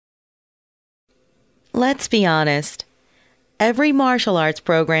Let's be honest. Every martial arts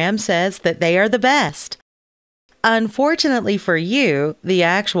program says that they are the best. Unfortunately for you, the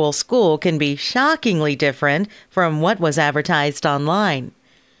actual school can be shockingly different from what was advertised online.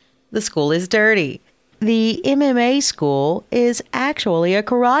 The school is dirty. The MMA school is actually a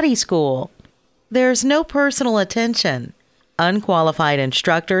karate school. There's no personal attention. Unqualified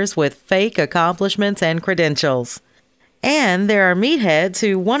instructors with fake accomplishments and credentials. And there are meatheads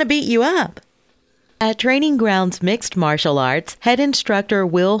who want to beat you up. At Training Grounds Mixed Martial Arts, head instructor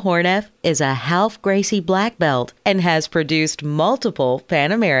Wil Horneff is a Ralph Gracie Black Belt and has produced multiple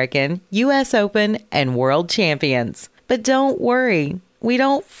Pan American, U.S. Open, and World Champions. But don't worry, we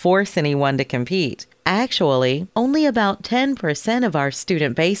don't force anyone to compete. Actually, only about 10% of our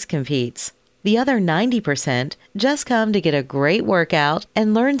student base competes. The other 90% just come to get a great workout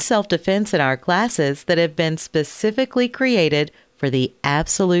and learn self-defense in our classes that have been specifically created for the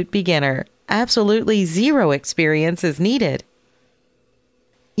absolute beginner. Absolutely zero experience is needed.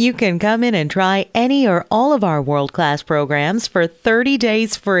 You can come in and try any or all of our world-class programs for 30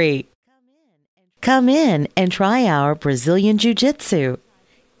 days free. Come in and try our Brazilian Jiu-Jitsu,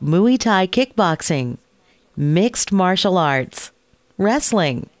 Muay Thai Kickboxing, Mixed Martial Arts,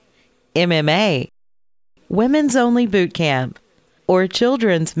 Wrestling, MMA, Women's Only Boot Camp, or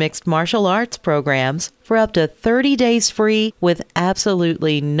Children's Mixed Martial Arts programs for up to 30 days free with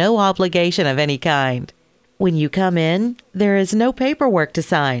absolutely no obligation of any kind. When you come in, there is no paperwork to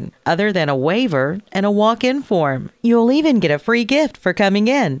sign other than a waiver and a walk-in form. You'll even get a free gift for coming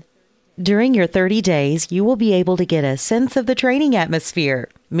in. During your 30 days, you will be able to get a sense of the training atmosphere,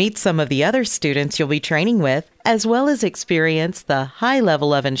 meet some of the other students you'll be training with, as well as experience the high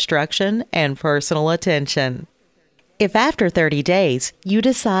level of instruction and personal attention. If after 30 days you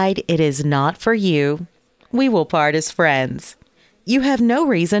decide it is not for you, we will part as friends. You have no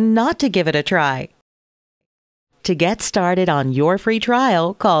reason not to give it a try. To get started on your free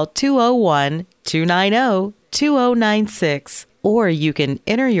trial, call 201-290-2096, or you can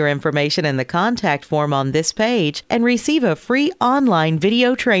enter your information in the contact form on this page and receive a free online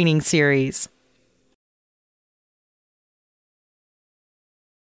video training series.